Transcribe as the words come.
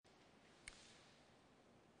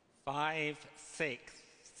5/6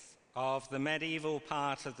 of the medieval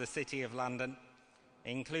part of the City of London,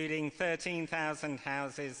 including 13,000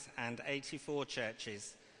 houses and 84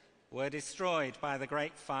 churches, were destroyed by the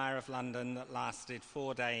Great Fire of London that lasted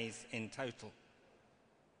 4 days in total.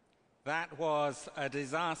 That was a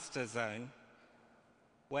disaster zone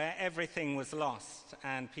where everything was lost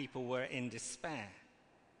and people were in despair.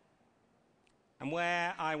 And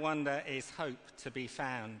where, I wonder, is hope to be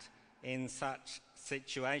found in such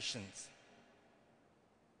situations?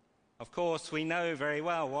 Of course, we know very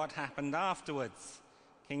well what happened afterwards.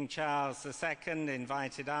 King Charles II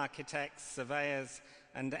invited architects, surveyors,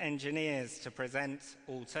 and engineers to present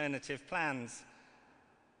alternative plans.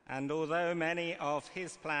 And although many of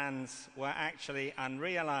his plans were actually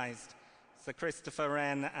unrealized, Sir Christopher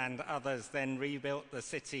Wren and others then rebuilt the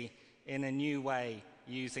city in a new way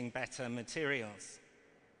using better materials.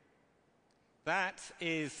 That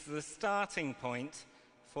is the starting point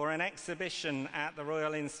for an exhibition at the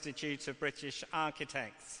Royal Institute of British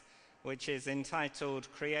Architects, which is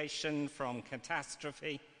entitled Creation from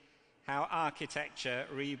Catastrophe: How Architecture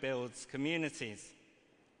Rebuilds Communities.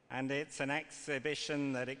 And it's an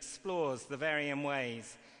exhibition that explores the varying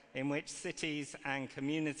ways in which cities and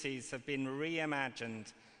communities have been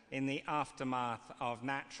reimagined in the aftermath of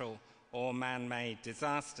natural or man-made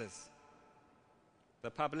disasters.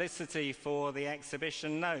 The publicity for the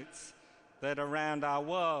exhibition notes that around our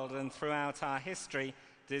world and throughout our history,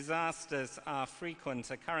 disasters are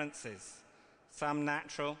frequent occurrences, some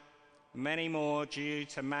natural, many more due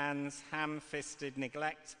to man's ham-fisted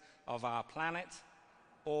neglect of our planet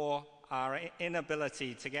or our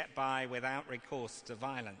inability to get by without recourse to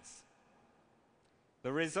violence.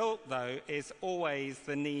 The result, though, is always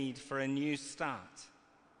the need for a new start.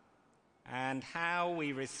 And how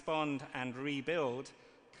we respond and rebuild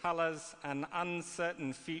colours an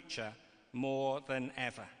uncertain future more than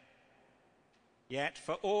ever. Yet,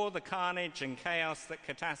 for all the carnage and chaos that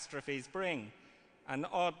catastrophes bring, an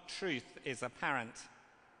odd truth is apparent.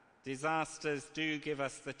 Disasters do give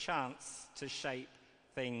us the chance to shape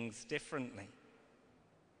things differently.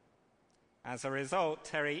 As a result,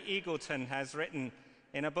 Terry Eagleton has written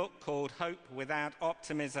in a book called Hope Without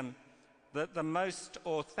Optimism that the most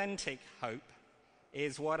authentic hope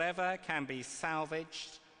is whatever can be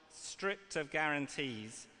salvaged, stripped of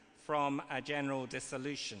guarantees from a general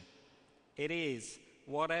dissolution. It is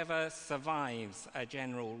whatever survives a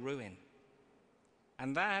general ruin.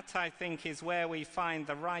 And that, I think, is where we find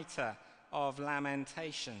the writer of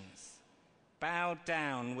Lamentations, bowed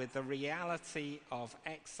down with the reality of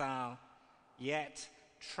exile, yet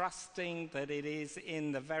trusting that it is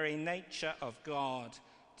in the very nature of God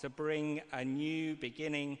to bring a new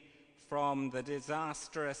beginning from the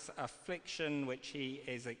disastrous affliction which he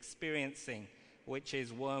is experiencing, which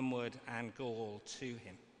is wormwood and gall to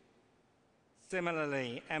him.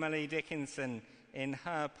 Similarly, Emily Dickinson, in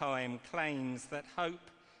her poem, claims that hope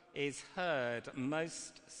is heard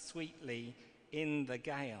most sweetly in the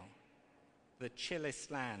gale, the chillest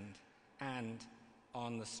land, and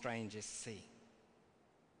on the strangest sea.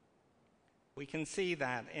 We can see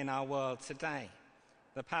that in our world today.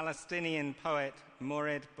 The Palestinian poet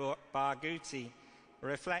Mourid Barghouti,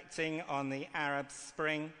 reflecting on the Arab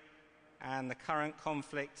Spring and the current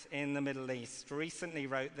conflict in the Middle East, recently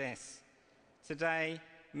wrote this: "Today,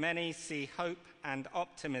 many see hope and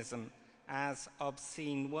optimism as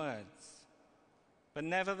obscene words. But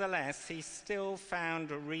nevertheless, he still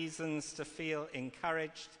found reasons to feel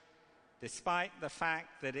encouraged, despite the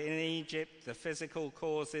fact that in Egypt, the physical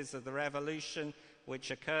causes of the revolution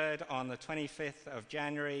which occurred on the 25th of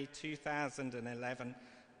January 2011,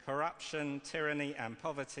 corruption, tyranny, and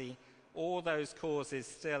poverty, all those causes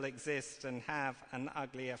still exist and have an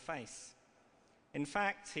uglier face. In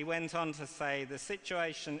fact," he went on to say, "the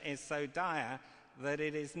situation is so dire that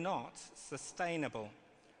it is not sustainable.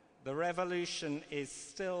 The revolution is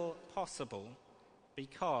still possible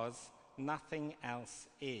because nothing else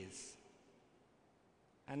is."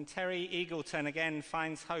 And Terry Eagleton again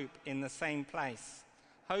finds hope in the same place.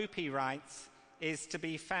 Hope, he writes, is to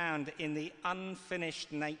be found in the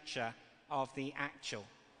unfinished nature of the actual,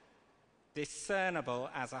 discernible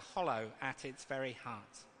as a hollow at its very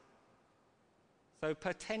heart. So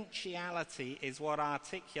potentiality is what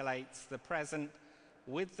articulates the present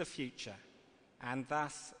with the future and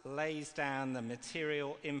thus lays down the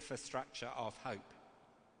material infrastructure of hope.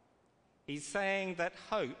 He's saying that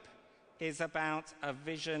hope is about a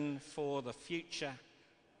vision for the future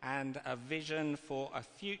and a vision for a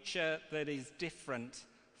future that is different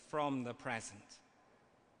from the present.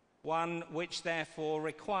 One which therefore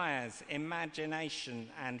requires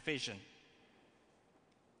imagination and vision.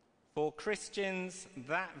 For Christians,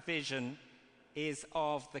 that vision is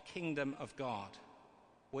of the kingdom of God,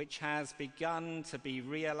 which has begun to be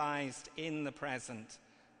realized in the present,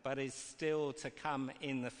 but is still to come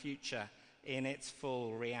in the future in its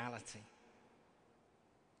full reality.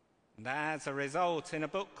 And as a result, in a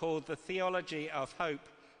book called The Theology of Hope,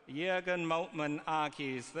 Jürgen Moltmann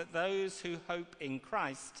argues that those who hope in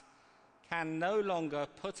Christ can no longer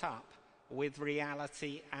put up with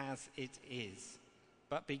reality as it is,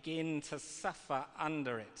 but begin to suffer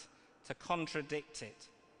under it, to contradict it.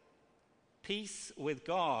 Peace with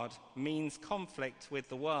God means conflict with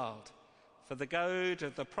the world, for the goad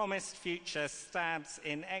of the promised future stabs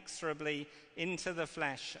inexorably into the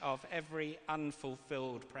flesh of every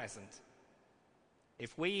unfulfilled present.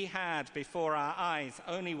 If we had before our eyes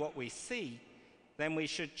only what we see, then we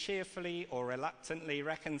should cheerfully or reluctantly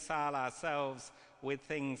reconcile ourselves with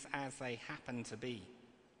things as they happen to be.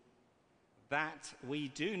 That we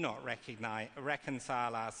do not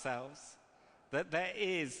reconcile ourselves, that there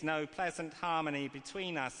is no pleasant harmony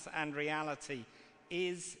between us and reality,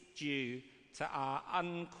 is due to our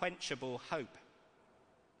unquenchable hope.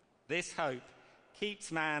 This hope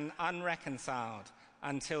keeps man unreconciled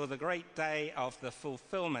until the great day of the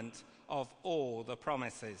fulfillment of all the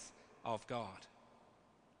promises of God.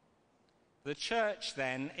 The church,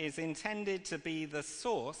 then, is intended to be the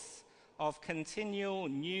source of continual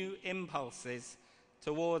new impulses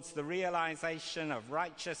towards the realization of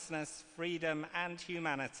righteousness, freedom, and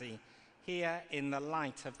humanity here in the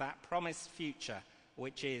light of that promised future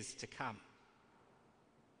which is to come.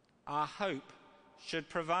 Our hope should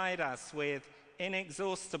provide us with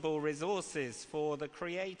inexhaustible resources for the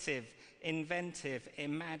creative, inventive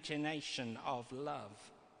imagination of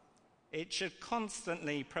love. It should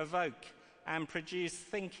constantly provoke and produce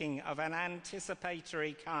thinking of an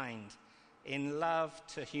anticipatory kind in love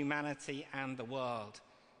to humanity and the world,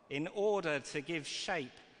 in order to give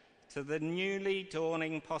shape to the newly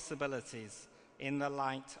dawning possibilities in the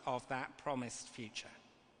light of that promised future.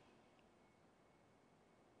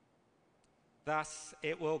 Thus,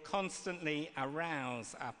 it will constantly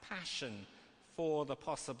arouse a passion for the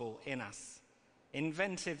possible in us,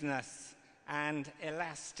 inventiveness and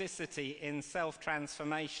elasticity in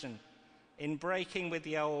self-transformation, in breaking with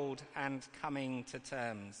the old and coming to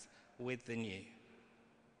terms with the new.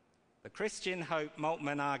 The Christian hope,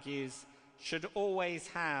 Moltmann argues, should always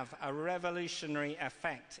have a revolutionary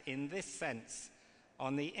effect in this sense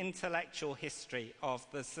on the intellectual history of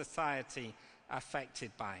the society affected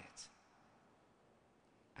by it.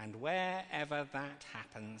 And wherever that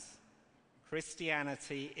happens,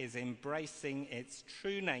 Christianity is embracing its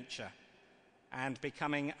true nature and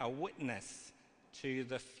becoming a witness to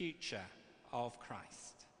the future of Christ.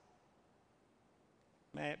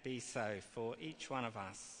 May it be so for each one of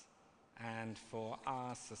us and for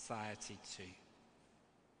our society too.